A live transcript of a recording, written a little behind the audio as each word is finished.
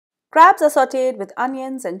Crabs are sautéed with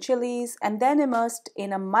onions and chilies and then immersed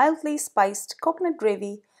in a mildly spiced coconut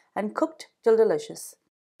gravy and cooked till delicious.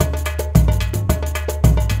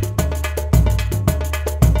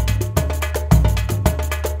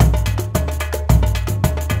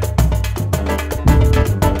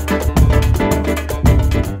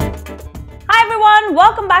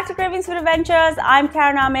 Welcome back to Cravings Food Adventures. I'm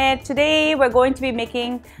Karen Ahmed. Today we're going to be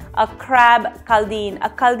making a crab caldine. A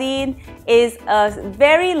caldine is a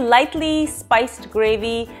very lightly spiced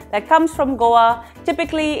gravy that comes from Goa.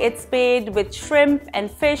 Typically it's made with shrimp and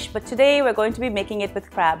fish, but today we're going to be making it with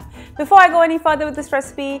crab. Before I go any further with this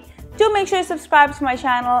recipe, do make sure you subscribe to my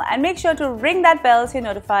channel and make sure to ring that bell so you're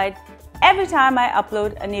notified every time I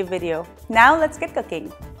upload a new video. Now let's get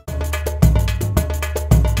cooking.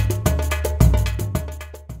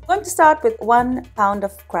 I'm going to start with 1 pound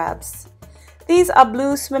of crabs. These are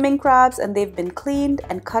blue swimming crabs and they've been cleaned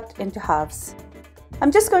and cut into halves.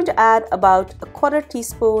 I'm just going to add about a 1/4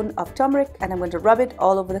 teaspoon of turmeric and I'm going to rub it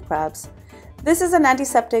all over the crabs. This is an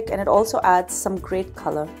antiseptic and it also adds some great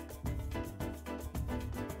color.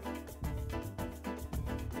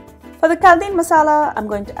 For the Caldeen masala, I'm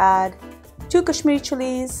going to add 2 Kashmiri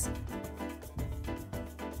Chillies.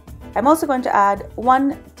 I'm also going to add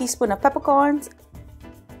 1 teaspoon of peppercorns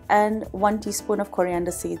and 1 teaspoon of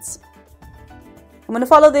coriander seeds. I'm going to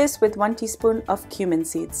follow this with 1 teaspoon of cumin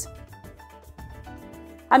seeds.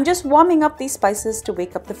 I'm just warming up these spices to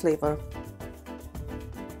wake up the flavor.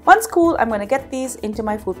 Once cool, I'm going to get these into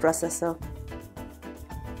my food processor.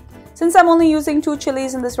 Since I'm only using 2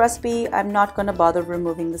 chilies in this recipe, I'm not going to bother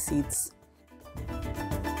removing the seeds.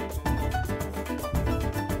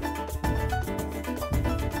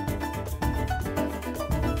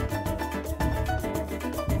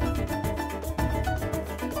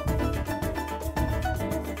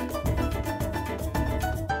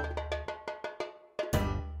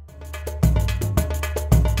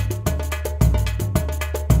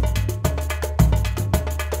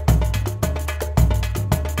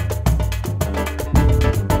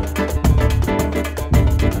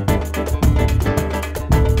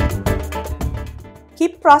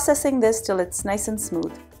 Keep processing this till it's nice and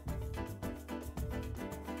smooth.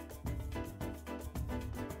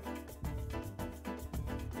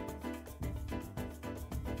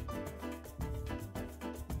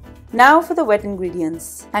 Now for the wet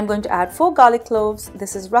ingredients. I'm going to add 4 garlic cloves.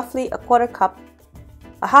 This is roughly a 1/4 cup,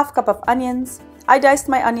 a 1/2 cup of onions. I diced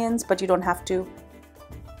my onions, but you don't have to.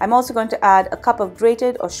 I'm also going to add a cup of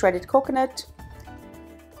grated or shredded coconut,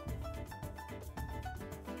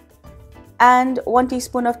 and 1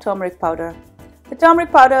 teaspoon of turmeric powder. The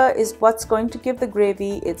turmeric powder is what's going to give the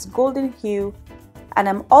gravy its golden hue, and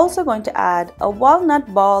I'm also going to add a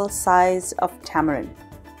walnut ball size of tamarind.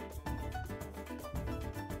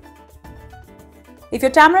 If your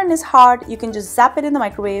tamarind is hard, you can just zap it in the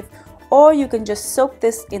microwave or you can just soak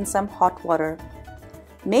this in some hot water.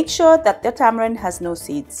 Make sure that the tamarind has no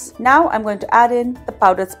seeds. Now I'm going to add in the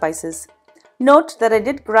powdered spices. Note that I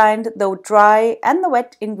did grind the dry and the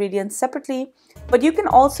wet ingredients separately, but you can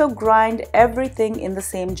also grind everything in the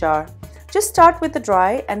same jar. Just start with the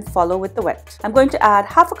dry and follow with the wet. I'm going to add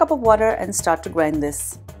 1/2 cup of water and start to grind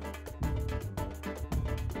this.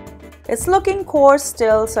 It's looking coarse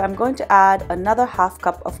still, so I'm going to add another 1/2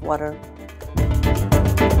 cup of water.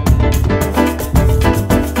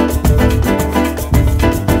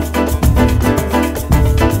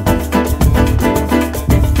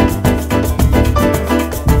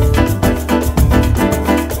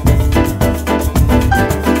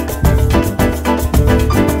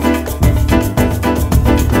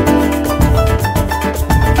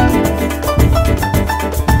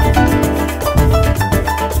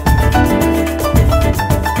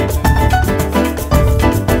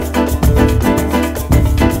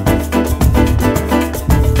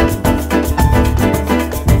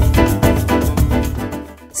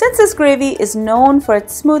 Since this gravy is known for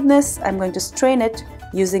its smoothness, I'm going to strain it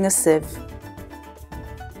using a sieve.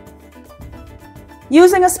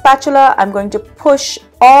 Using a spatula, I'm going to push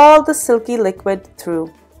all the silky liquid through.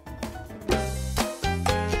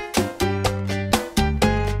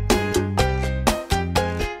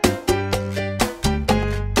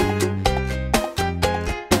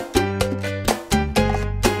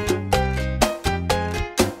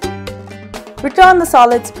 Return the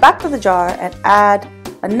solids back to the jar and add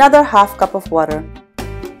another 1/2 cup of water.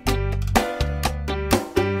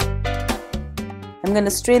 I'm going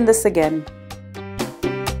to strain this again.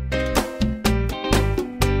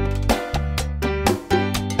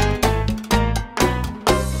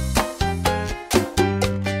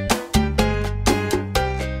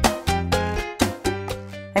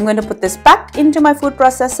 I'm going to put this back into my food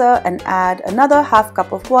processor and add another half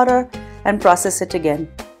cup of water and process it again.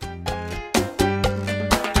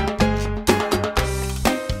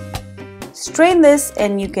 Strain this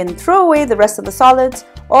and you can throw away the rest of the solids,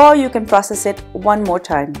 or you can process it one more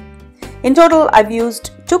time. In total, I've used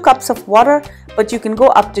 2 cups of water, but you can go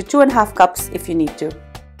up to 2.5 cups if you need to.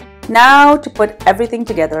 Now to put everything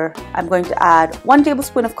together, I'm going to add 1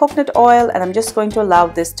 tablespoon of coconut oil and I'm just going to allow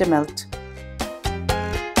this to melt.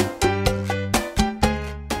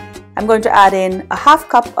 I'm going to add in a half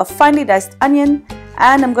cup of finely diced onion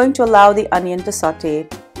and I'm going to allow the onion to saute.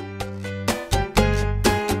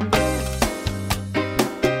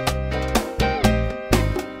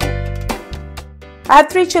 I have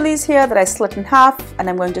 3 chilies here that I slit in half and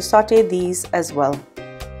I'm going to saute these as well.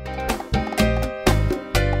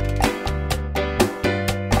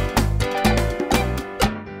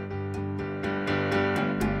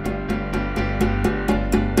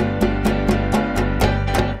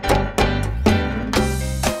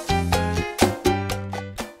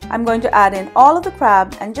 I'm going to add in all of the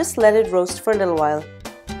crab and just let it roast for a little while.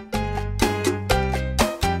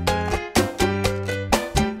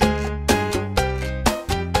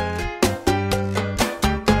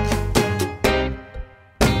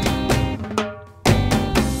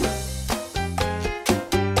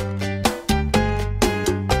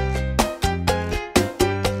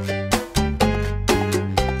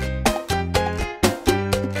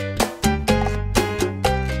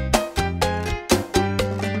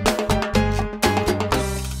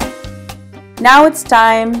 Now it's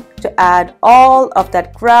time to add all of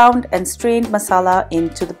that ground and strained masala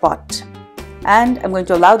into the pot. And I'm going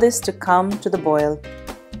to allow this to come to the boil.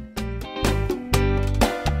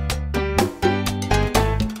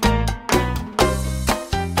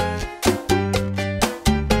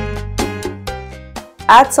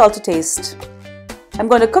 Add salt to taste. I'm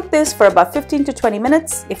going to cook this for about 15 to 20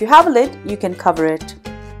 minutes. If you have a lid, you can cover it.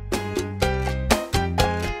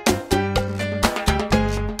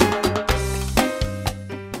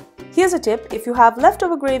 Here's a tip: if you have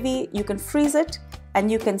leftover gravy, you can freeze it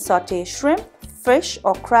and you can saute shrimp, fish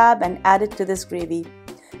or crab and add it to this gravy.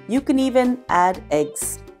 You can even add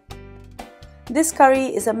eggs. This curry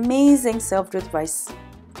is amazing served with rice.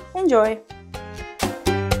 Enjoy!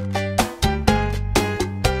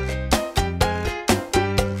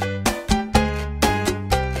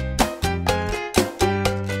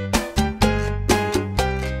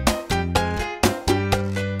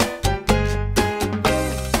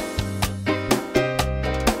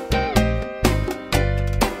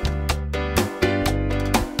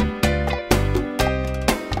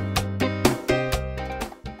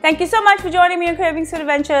 Thank you so much for joining me on Cravings Food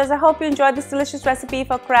Adventures. I hope you enjoyed this delicious recipe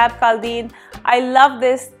for crab caldine. I love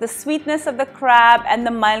this. The sweetness of the crab and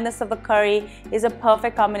the mildness of the curry is a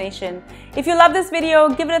perfect combination. If you love this video,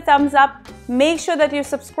 give it a thumbs up. Make sure that you're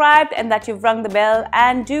subscribed and that you've rung the bell,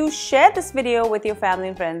 and do share this video with your family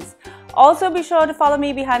and friends. Also, be sure to follow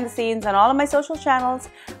me behind the scenes on all of my social channels.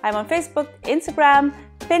 I'm on Facebook, Instagram,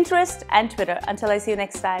 Pinterest, and Twitter. Until I see you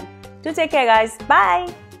next time, do take care, guys.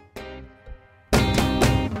 Bye.